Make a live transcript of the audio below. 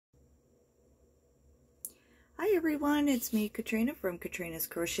Hi everyone, it's me Katrina from Katrina's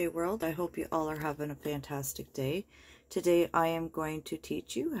Crochet World. I hope you all are having a fantastic day. Today I am going to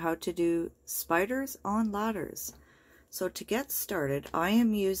teach you how to do spiders on ladders. So to get started, I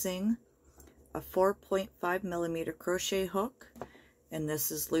am using a 4.5mm crochet hook, and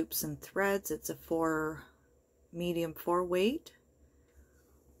this is Loops and Threads. It's a medium 4 weight.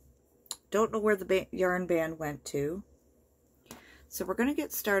 Don't know where the yarn band went to. So we're going to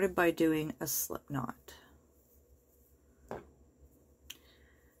get started by doing a slip knot.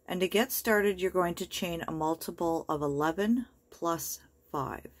 And to get started, you're going to chain a multiple of 11 plus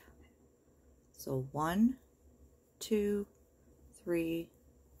 5. So 1, 2, 3,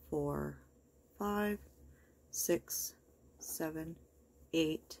 4, 5, 6, 7,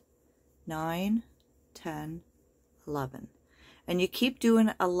 8, 9, 10, 11. And you keep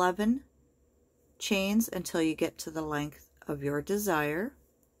doing 11 chains until you get to the length of your desire.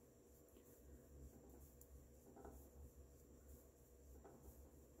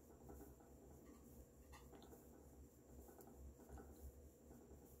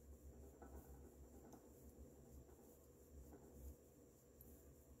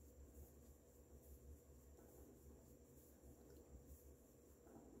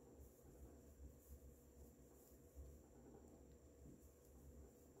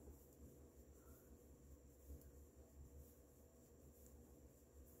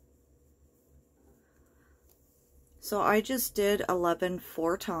 So I just did 11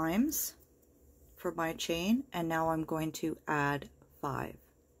 4 times for my chain, and now I'm going to add 5.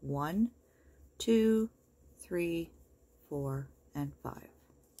 1, 2, 3, 4, and 5.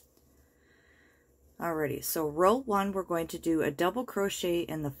 Alrighty, so row 1, we're going to do a double crochet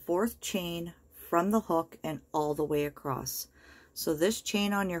in the 4th chain from the hook and all the way across. So this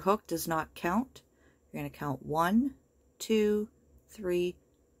chain on your hook does not count. You're going to count 1, 2, 3,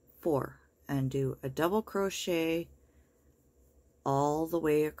 4, and do a double crochet all the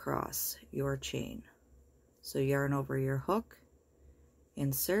way across your chain. So yarn over your hook,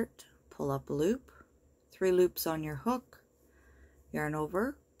 insert, pull up a loop, 3 loops on your hook, yarn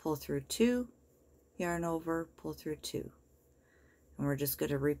over, pull through 2, yarn over, pull through 2. And we're just going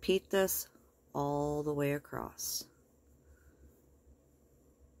to repeat this all the way across.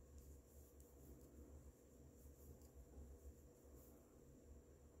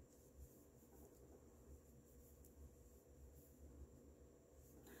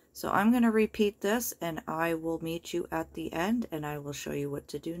 So I'm going to repeat this, and I will meet you at the end, and I will show you what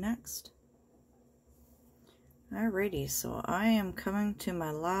to do next. Alrighty, so I am coming to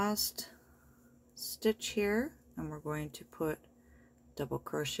my last stitch here, and we're going to put double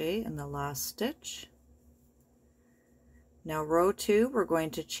crochet in the last stitch. Now row 2, we're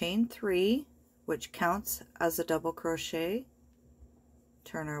going to chain 3, which counts as a double crochet.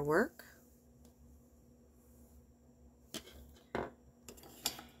 Turn our work.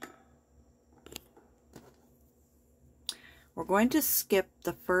 We're going to skip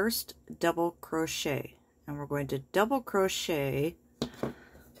the first double crochet, and we're going to double crochet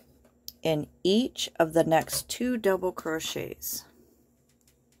in each of the next 2 double crochets.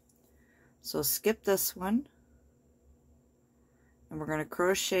 So skip this one, and we're going to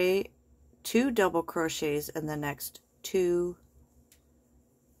crochet 2 double crochets in the next 2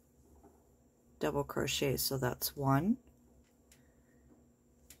 double crochets. So that's 1,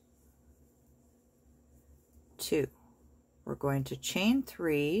 2. We're going to chain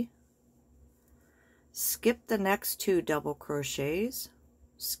 3, skip the next 2 double crochets,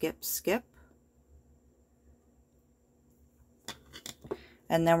 skip, skip,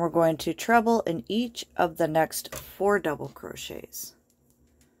 and then we're going to treble in each of the next 4 double crochets.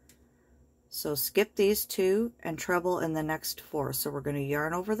 So skip these 2 and treble in the next 4. So we're going to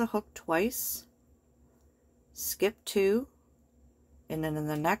yarn over the hook twice, skip 2, and then in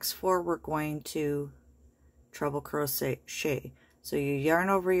the next 4 we're going to treble crochet. So you yarn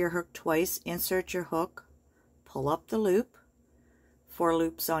over your hook twice, insert your hook, pull up the loop, 4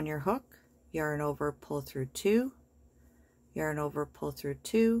 loops on your hook, yarn over, pull through 2, yarn over, pull through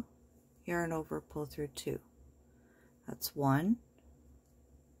 2, yarn over, pull through 2. That's 1,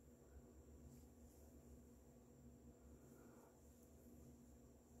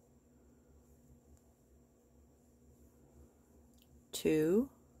 2,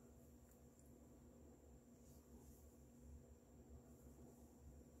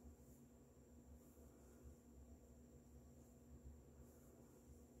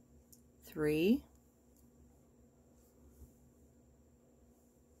 3,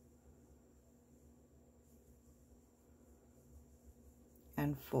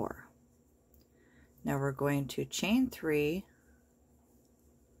 4. Now we're going to chain 3,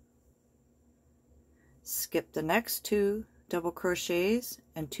 skip the next 2 double crochets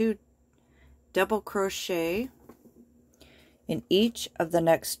and 2 double crochet in each of the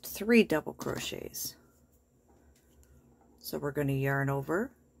next 3 double crochets. So we're going to yarn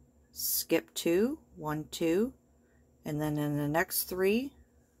over, skip 2, 1, 2, and then in the next 3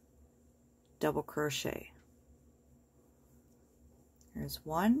 double crochet. Here's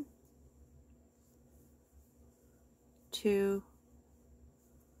 1, 2,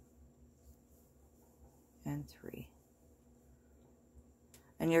 and 3.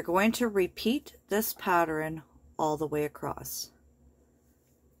 And you're going to repeat this pattern all the way across.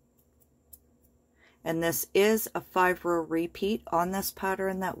 And this is a 5-row repeat on this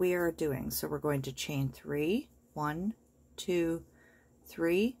pattern that we are doing. So we're going to chain 3, 1, 2,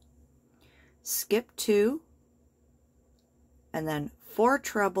 3, skip 2, and then 4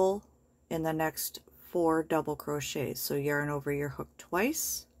 treble in the next 4 double crochets. So yarn over your hook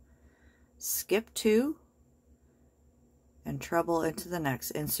twice, skip 2, and treble into the next.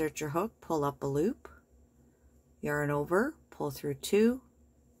 Insert your hook, pull up a loop, yarn over, pull through 2,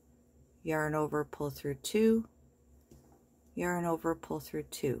 yarn over, pull through 2, yarn over, pull through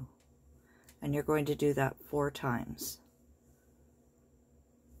 2. And you're going to do that 4 times.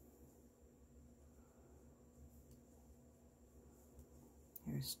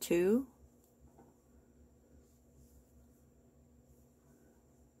 Here's 2,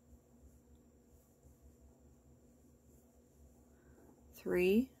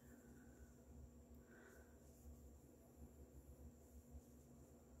 3,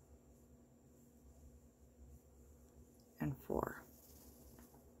 and 4.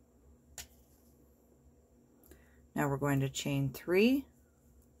 Now we're going to chain 3,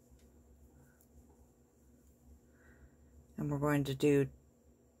 and we're going to do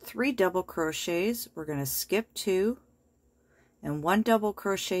 3 double crochets. We're going to skip 2 and 1 double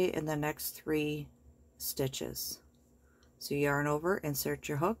crochet in the next 3 stitches. So yarn over, insert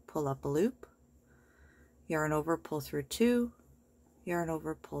your hook, pull up a loop, yarn over, pull through 2, yarn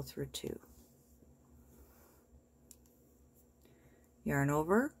over, pull through 2. Yarn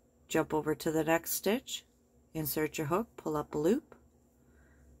over, jump over to the next stitch, insert your hook, pull up a loop,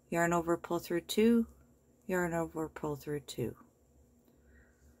 yarn over, pull through 2, yarn over, pull through 2.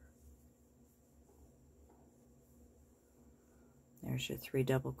 There's your 3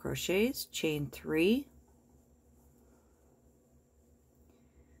 double crochets, chain 3.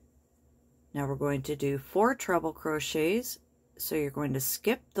 Now we're going to do 4 treble crochets. So you're going to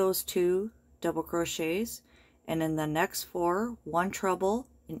skip those 2 double crochets, and in the next 4, 1 treble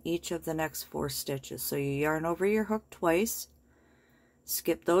in each of the next 4 stitches. So you yarn over your hook twice,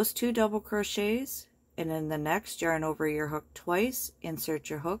 skip those 2 double crochets, and in the next yarn over your hook twice, insert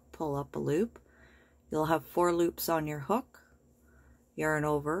your hook, pull up a loop. You'll have 4 loops on your hook, yarn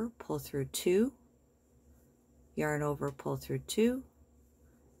over, pull through 2, yarn over, pull through 2,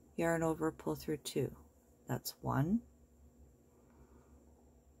 yarn over, pull through 2. That's 1,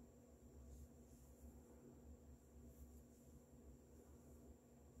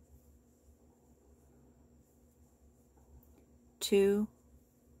 2,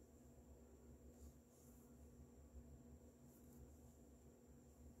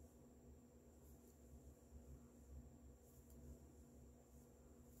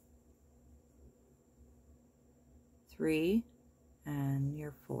 3, and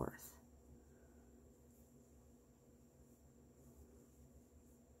your 4th.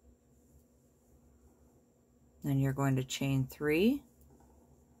 Then you're going to chain 3,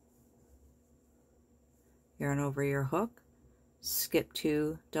 yarn over your hook, skip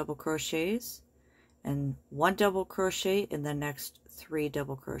 2 double crochets, and 1 double crochet in the next 3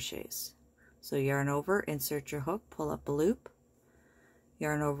 double crochets. So yarn over, insert your hook, pull up a loop,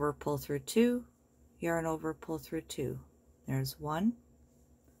 yarn over, pull through 2, yarn over, pull through 2. There's 1,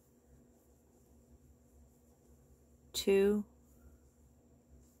 2,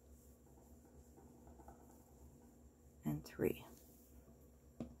 and 3.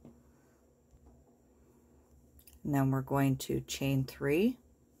 And then we're going to chain 3.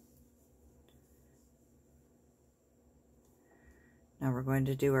 Now we're going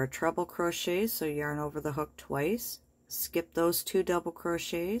to do our treble crochets, so yarn over the hook twice, skip those 2 double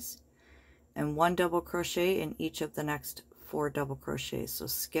crochets, and 1 double crochet in each of the next 4 double crochets. So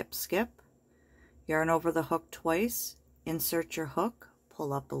skip, skip, yarn over the hook twice, insert your hook,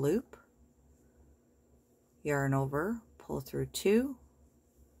 pull up a loop, yarn over, pull through 2,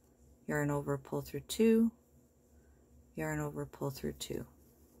 yarn over, pull through 2, yarn over, pull through 2.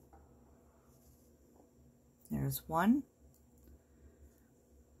 There's 1,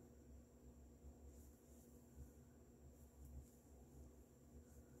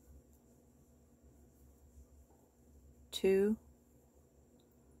 2,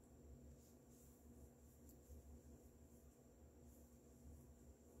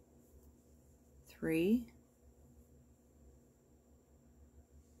 3,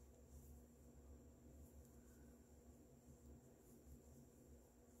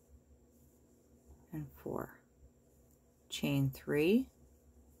 and 4. Chain 3.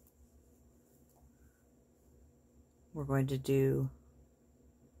 We're going to do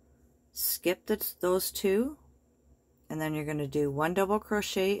skip those 2, and then you're going to do 1 double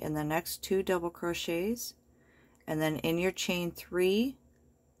crochet in the next 2 double crochets, and then in your chain 3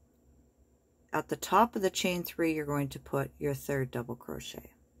 at the top of the chain 3 you're going to put your 3rd double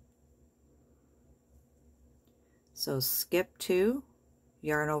crochet. So skip 2,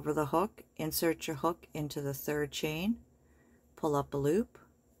 yarn over the hook, insert your hook into the 3rd chain, pull up a loop,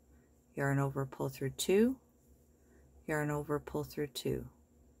 yarn over, pull through 2, yarn over, pull through 2.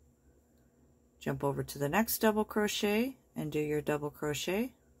 Jump over to the next double crochet and do your double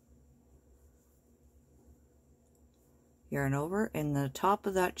crochet. Yarn over in the top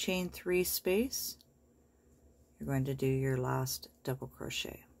of that chain 3 space. You're going to do your last double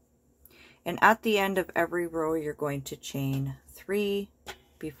crochet. And at the end of every row, you're going to chain 3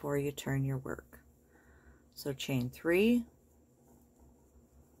 before you turn your work. So chain 3,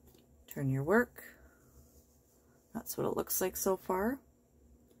 turn your work. That's what it looks like so far.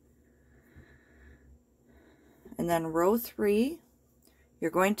 And then row 3, you're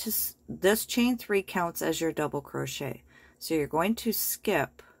going to, this chain 3 counts as your double crochet. So you're going to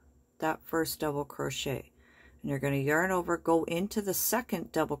skip that first double crochet. And you're going to yarn over, go into the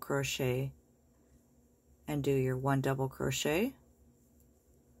 2nd double crochet, and do your 1 double crochet.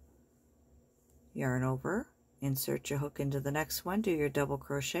 Yarn over, insert your hook into the next one, do your double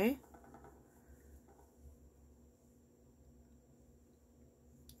crochet.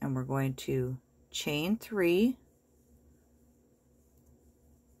 And we're going to chain 3.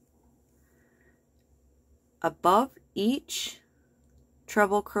 Above each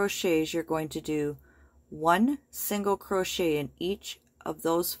treble crochets, you're going to do 1 single crochet in each of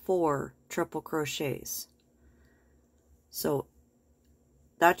those 4 triple crochets. So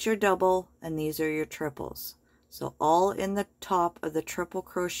that's your double and these are your triples. So all in the top of the triple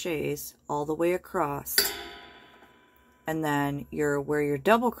crochets all the way across, and then where your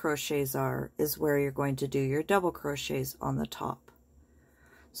double crochets are is where you're going to do your double crochets on the top.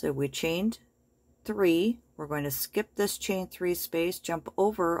 So we chained 3, we're going to skip this chain 3 space, jump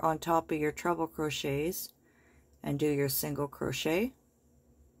over on top of your treble crochets and do your single crochet.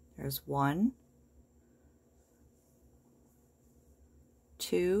 There's 1,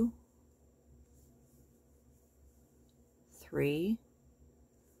 2, 3,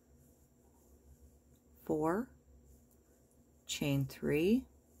 4, chain 3,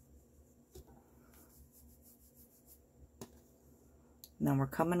 and then we're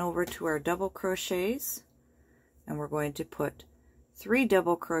coming over to our double crochets and we're going to put 3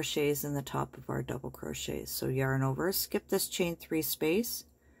 double crochets in the top of our double crochets. So yarn over, skip this chain 3 space,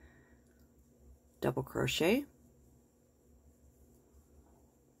 double crochet.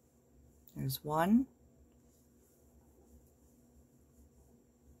 There's 1,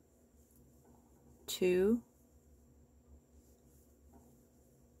 2,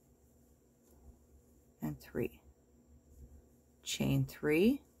 and 3. Chain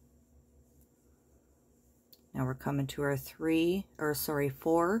 3. Now we're coming to our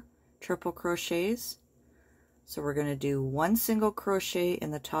 4 triple crochets. So we're going to do 1 single crochet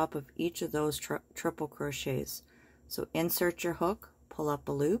in the top of each of those triple crochets. So insert your hook, pull up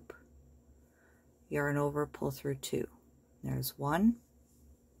a loop, yarn over, pull through 2. There's 1,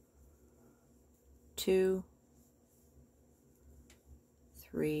 2,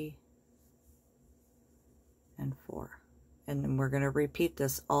 3, and 4. And then we're going to repeat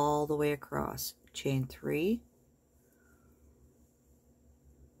this all the way across. Chain 3,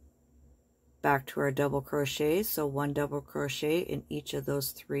 back to our double crochet, so 1 double crochet in each of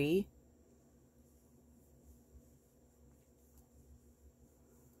those 3.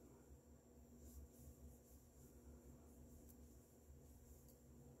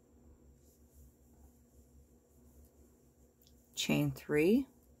 Chain 3,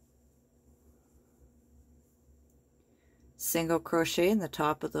 single crochet in the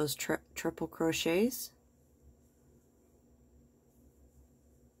top of those triple crochets,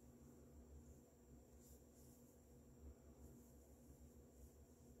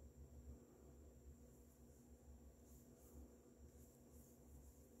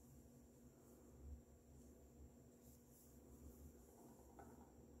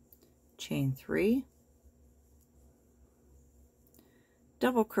 chain 3,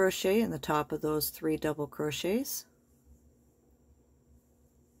 double crochet in the top of those 3 double crochets,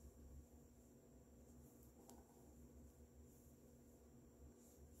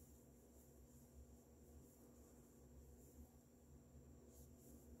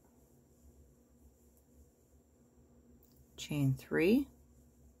 chain 3,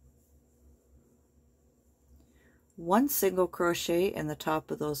 1 single crochet in the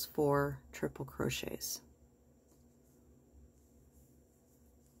top of those 4 triple crochets.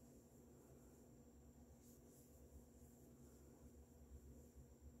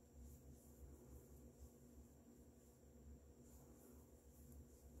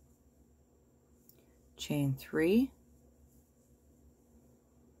 Chain 3.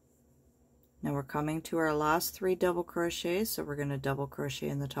 Now we're coming to our last 3 double crochets, so we're going to double crochet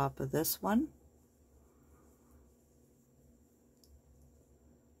in the top of this one,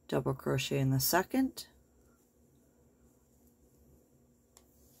 double crochet in the second,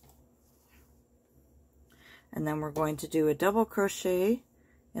 and then we're going to do a double crochet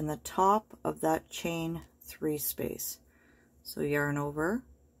in the top of that chain 3 space. So yarn over,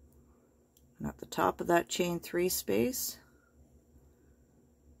 and at the top of that chain 3 space,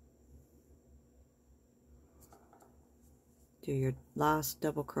 do your last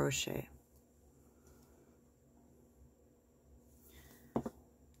double crochet.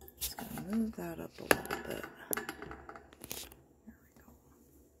 Just gonna move that up a little bit. There we go.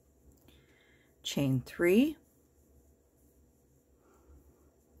 Chain 3,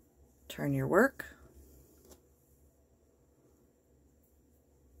 turn your work,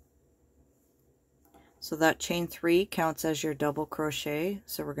 so that chain 3 counts as your double crochet.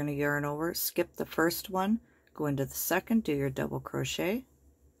 So we're going to yarn over, skip the first one, go into the second, do your double crochet,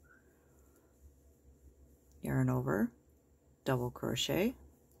 yarn over, double crochet,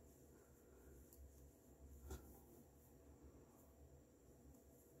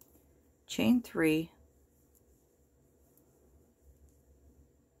 chain 3,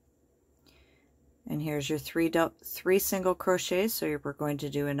 and here's your 3 single crochets. So we're going to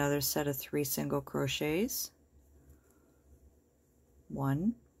do another set of 3 single crochets.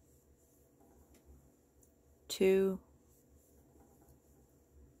 1, 2,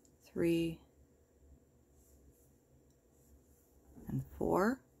 3, and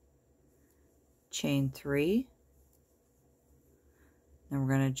 4, chain 3, then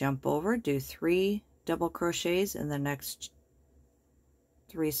we're going to jump over, do 3 double crochets in the next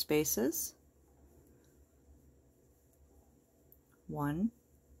 3 spaces. 1,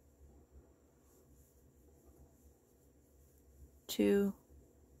 2,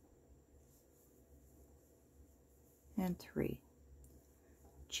 and 3,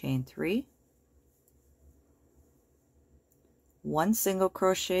 chain 3, 1 single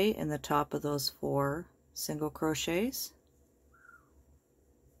crochet in the top of those 4 single crochets,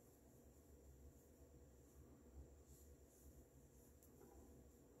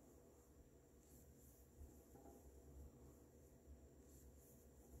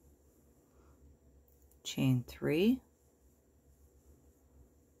 chain 3,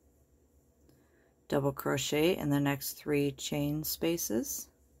 double crochet in the next 3 chain spaces,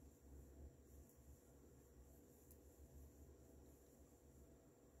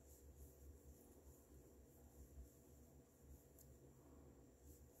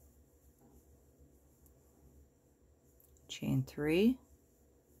 chain 3,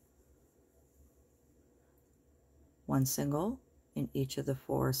 1 single in each of the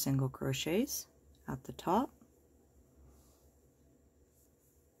 4 single crochets at the top,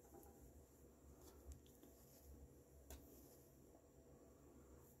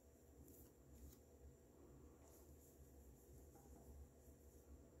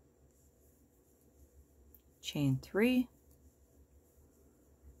 chain 3,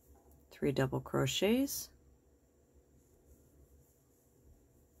 3 double crochets,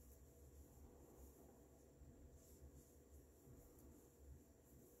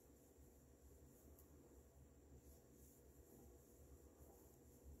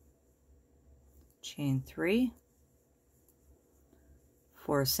 chain 3,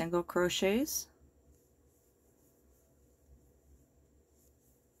 4 single crochets,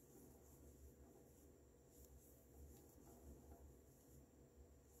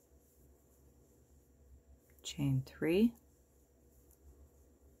 chain 3,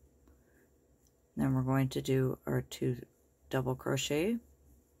 then we're going to do our 2 double crochet,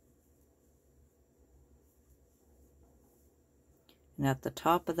 and at the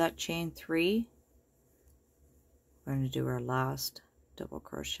top of that chain 3 we're going to do our last double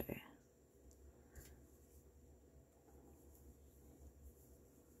crochet.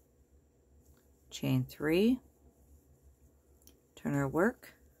 Chain 3, turn our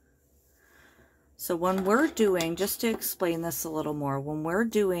work. So when we're doing, just to explain this a little more, when we're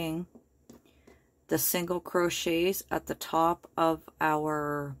doing the single crochets at the top of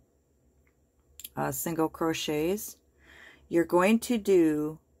our single crochets, you're going to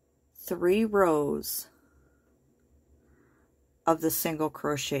do 3 rows of the single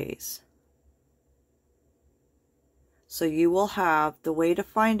crochets. So you will have, the way to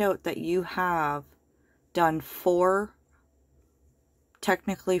find out that you have done four,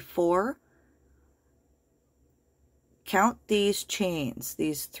 technically four, count these chains,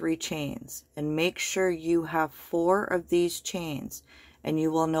 these 3 chains, and make sure you have 4 of these chains, and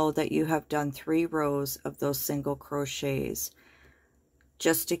you will know that you have done 3 rows of those single crochets,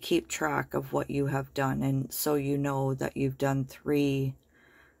 just to keep track of what you have done. And so you know that you've done 3,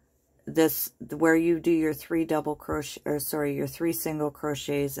 this, where you do your 3 double crochet, or sorry, your 3 single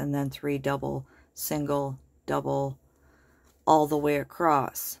crochets and then 3 double, single, double, all the way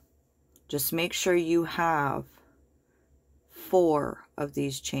across. Just make sure you have 4 of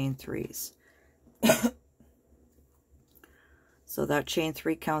these chain 3s. So that chain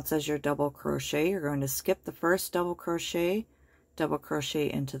 3 counts as your double crochet. You're going to skip the first double crochet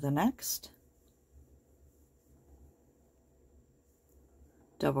into the next,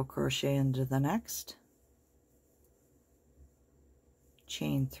 double crochet into the next,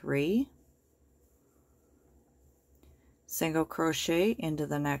 chain 3, single crochet into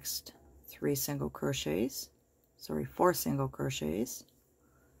the next 3 single crochets, sorry, 4 single crochets,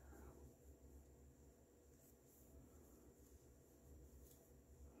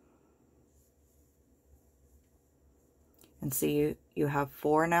 and see you have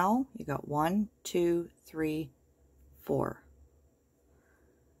 4 now. You got 1, 2, 3, 4.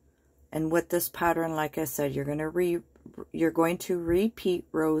 And with this pattern, like I said, you're going to repeat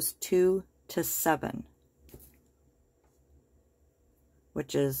rows 2 to 7,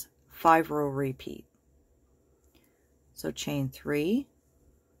 which is 5-row repeat. So chain 3,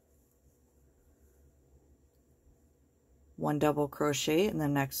 1 double crochet in the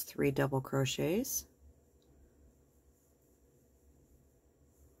next 3 double crochets,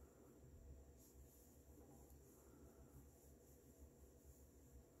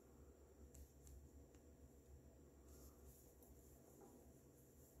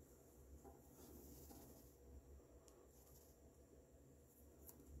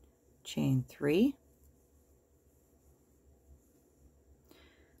 chain 3,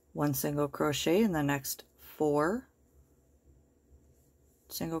 1 single crochet in the next 4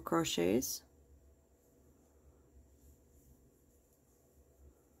 single crochets,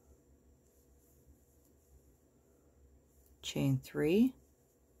 chain 3,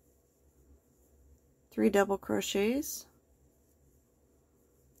 3 double crochets,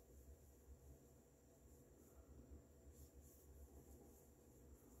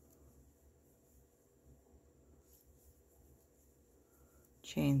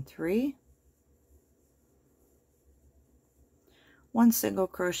 chain 3, 1 single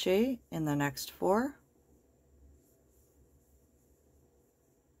crochet in the next 4,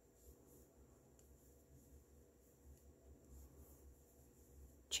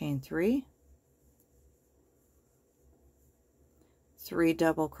 chain 3, 3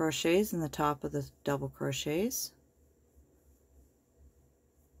 double crochets in the top of the double crochets,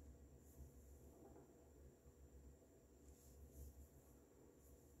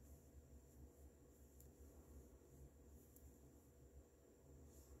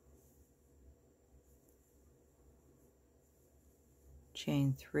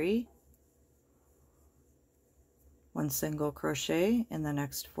 chain 3, 1 single crochet in the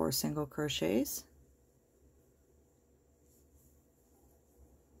next 4 single crochets,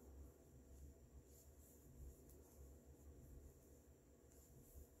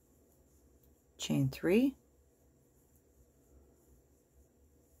 chain 3,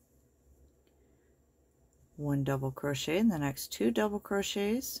 1 double crochet in the next 2 double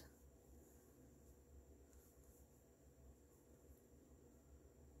crochets,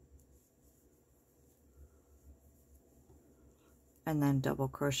 and then double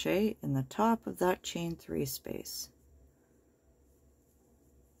crochet in the top of that chain 3 space,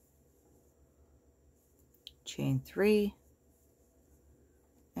 chain 3,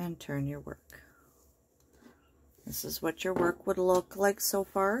 and turn your work. This is what your work would look like so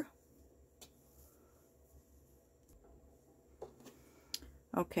far.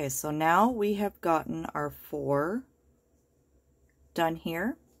 Okay, so now we have gotten our 4 done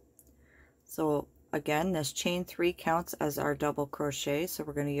here. So again, this chain 3 counts as our double crochet, so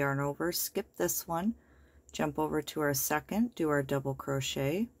we're going to yarn over, skip this one, jump over to our second, do our double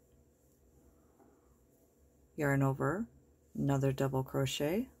crochet, yarn over, another double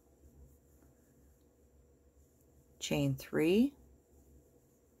crochet, chain 3,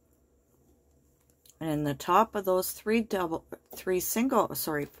 and in the top of those 4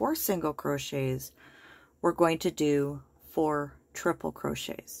 single crochets, we're going to do 4 triple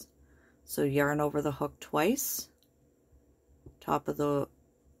crochets. So yarn over the hook twice, top of the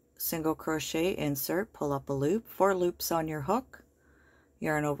single crochet, insert, pull up a loop, 4 loops on your hook,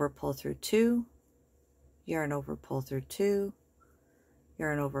 yarn over, pull through 2, yarn over, pull through 2,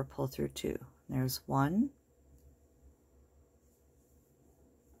 yarn over, pull through 2. There's 1,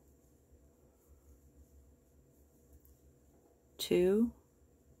 2,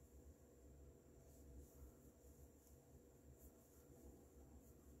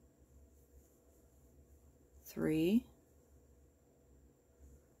 3,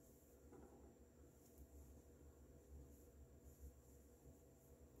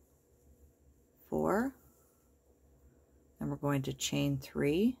 4, and we're going to chain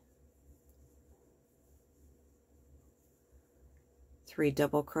 3, 3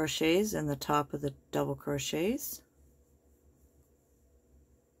 double crochets in the top of the double crochets,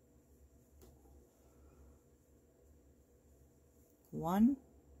 1,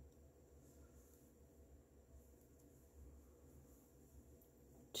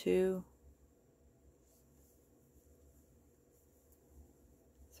 2,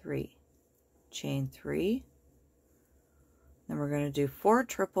 3, chain 3, then we're going to do 4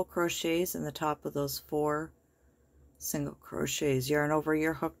 triple crochets in the top of those 4 single crochets. Yarn over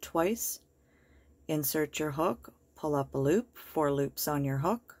your hook twice, insert your hook, pull up a loop, 4 loops on your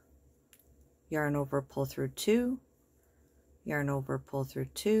hook, yarn over, pull through 2, yarn over, pull through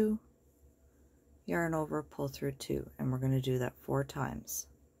 2, yarn over, pull through 2, and we're going to do that 4 times.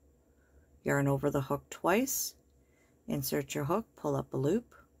 Yarn over the hook twice, insert your hook, pull up a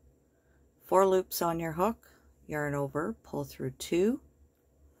loop, 4 loops on your hook, yarn over, pull through 2,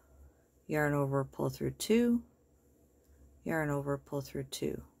 yarn over, pull through 2, yarn over, pull through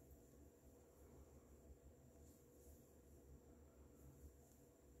 2.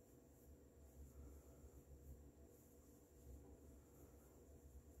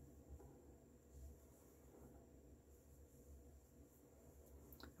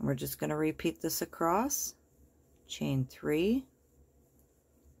 And we're just going to repeat this across, chain 3.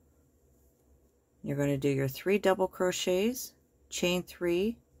 You're going to do your 3 double crochets, chain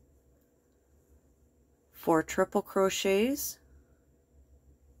 3, 4 triple crochets,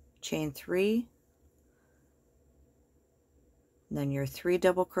 chain 3, and then your 3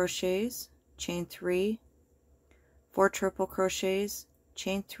 double crochets, chain 3, 4 triple crochets,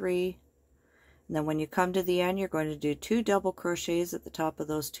 chain 3, and then when you come to the end, you're going to do 2 double crochets at the top of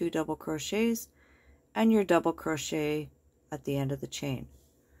those 2 double crochets and your double crochet at the end of the chain.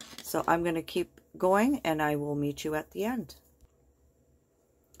 So I'm going to keep going and I will meet you at the end.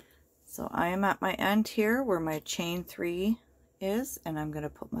 So I am at my end here where my chain 3 is, and I'm going to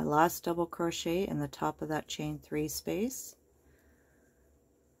put my last double crochet in the top of that chain 3 space.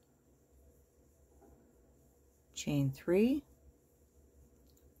 Chain 3,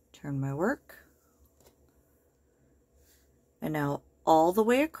 turn my work, and now all the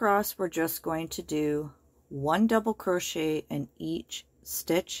way across we're just going to do 1 double crochet in each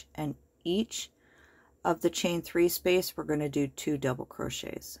stitch, and each of the chain 3 space we're going to do 2 double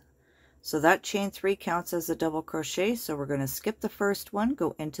crochets. So that chain 3 counts as a double crochet, so we're going to skip the first one,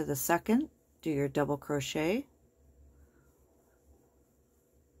 go into the second, do your double crochet,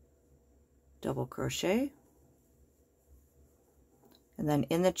 double crochet, and then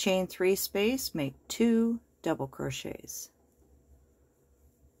in the chain 3 space make 2 double crochets.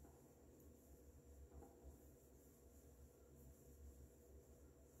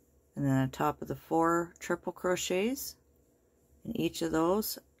 And then on top of the 4 triple crochets, in each of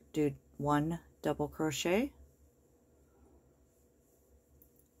those do 1 double crochet,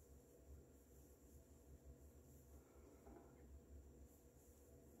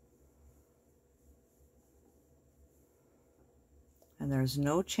 and there's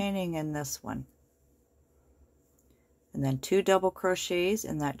no chaining in this one, and then 2 double crochets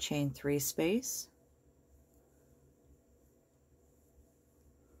in that chain 3 space,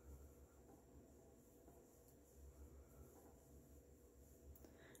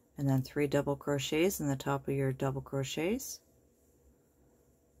 and then 3 double crochets in the top of your double crochets,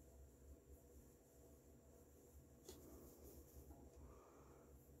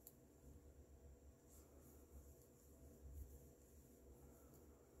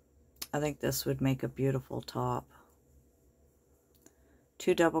 I think this would make a beautiful top.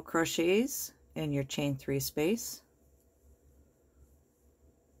 2 double crochets in your chain 3 space,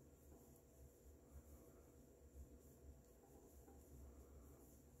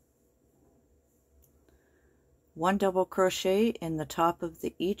 one double crochet in the top of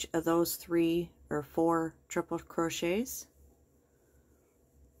each of those 3 or 4 triple crochets,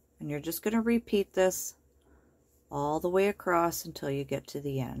 and you're just going to repeat this all the way across until you get to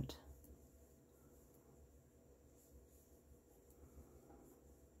the end.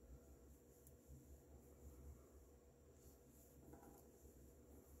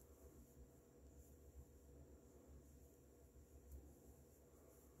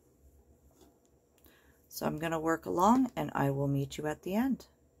 So I'm going to work along and I will meet you at the end.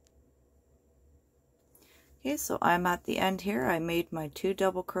 Okay, so I'm at the end here. I made my 2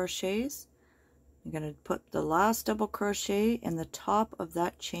 double crochets. I'm going to put the last double crochet in the top of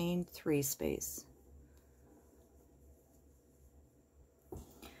that chain 3 space.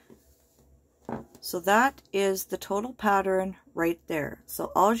 So that is the total pattern right there.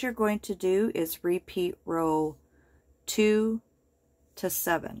 So all you're going to do is repeat row 2 to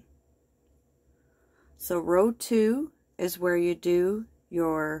 7. So row 2 is where you do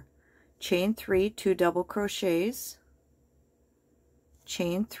your chain 3, 2 double crochets,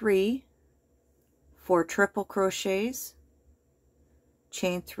 chain 3, 4 triple crochets,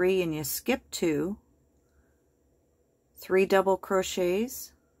 chain 3 and you skip 2, 3 double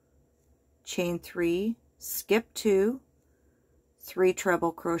crochets, chain 3, skip 2, 3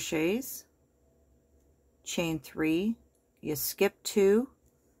 treble crochets, chain 3, you skip 2,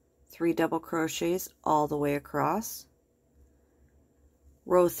 3 double crochets all the way across.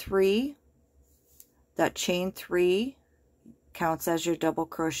 Row 3, that chain 3 counts as your double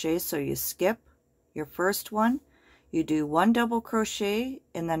crochet, so you skip your first one, you do 1 double crochet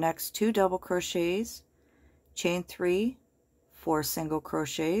in the next 2 double crochets, chain 3, 4 single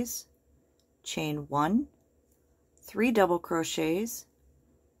crochets, chain 1, 3 double crochets,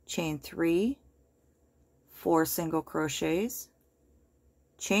 chain 3, 4 single crochets,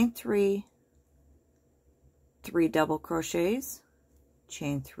 chain 3, 3 double crochets,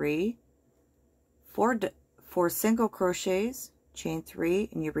 chain 3, 4 single crochets, chain 3,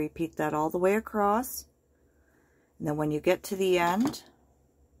 and you repeat that all the way across. And then when you get to the end,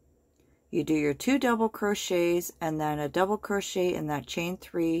 you do your 2 double crochets and then a double crochet in that chain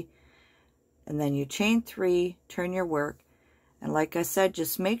 3, and then you chain 3, turn your work. And like I said,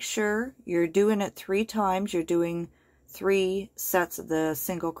 just make sure you're doing it 3 times. You're doing 3 sets of the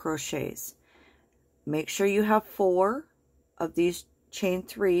single crochets. Make sure you have 4 of these chain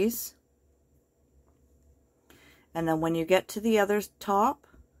 3s. And then when you get to the other top,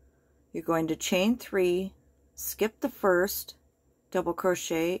 you're going to chain 3, skip the first double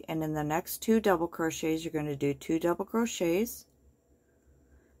crochet, and in the next 2 double crochets, you're going to do 2 double crochets,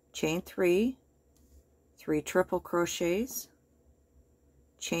 chain 3, 3 triple crochets,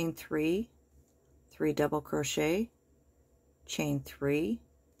 chain 3, 3 double crochet, chain 3,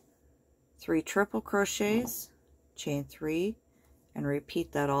 3 triple crochets, chain 3, and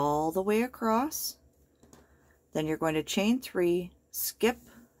repeat that all the way across. Then you're going to chain 3, skip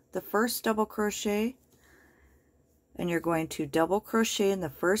the first double crochet, and you're going to double crochet in the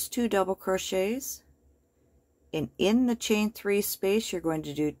first 2 double crochets, and in the chain 3 space you're going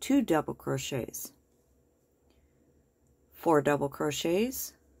to do 2 double crochets, 4 double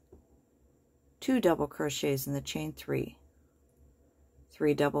crochets, 2 double crochets in the chain 3,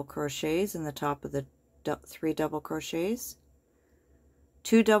 3 double crochets in the top of the 3 double crochets,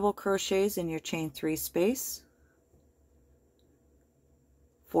 2 double crochets in your chain 3 space,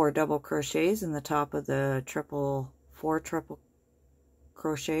 4 double crochets in the top of the 4 triple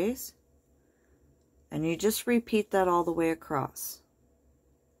crochets, and you just repeat that all the way across.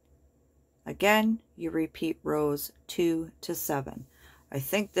 Again, you repeat rows 2 to 7. I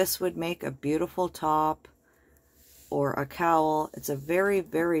think this would make a beautiful top or a cowl. It's a very,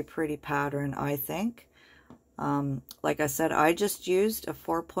 very pretty pattern, I think. Like I said, I just used a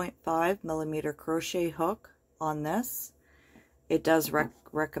 4.5 millimeter crochet hook on this. It does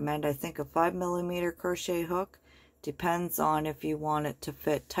recommend, I think, a 5 millimeter crochet hook. Depends on if you want it to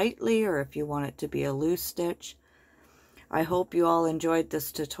fit tightly or if you want it to be a loose stitch. I hope you all enjoyed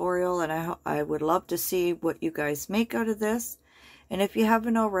this tutorial, and I would love to see what you guys make out of this. And if you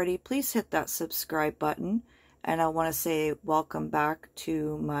haven't already, please hit that subscribe button. And I want to say welcome back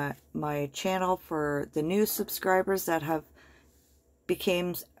to my channel for the new subscribers that have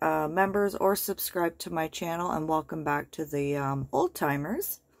became members or subscribed to my channel, and welcome back to the old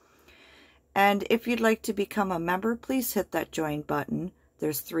timers. And if you'd like to become a member, please hit that join button.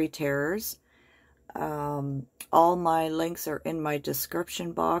 There's 3 tiers. All my links are in my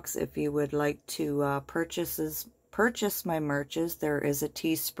description box. If you would like to purchase my merches, there is a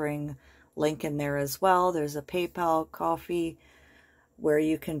Teespring link in there as well. There's a PayPal, Coffee, where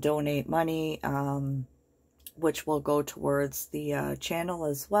you can donate money, which will go towards the channel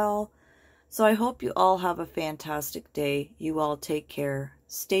as well. So I hope you all have a fantastic day. You all take care,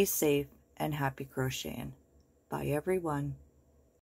 stay safe, and happy crocheting. Bye everyone.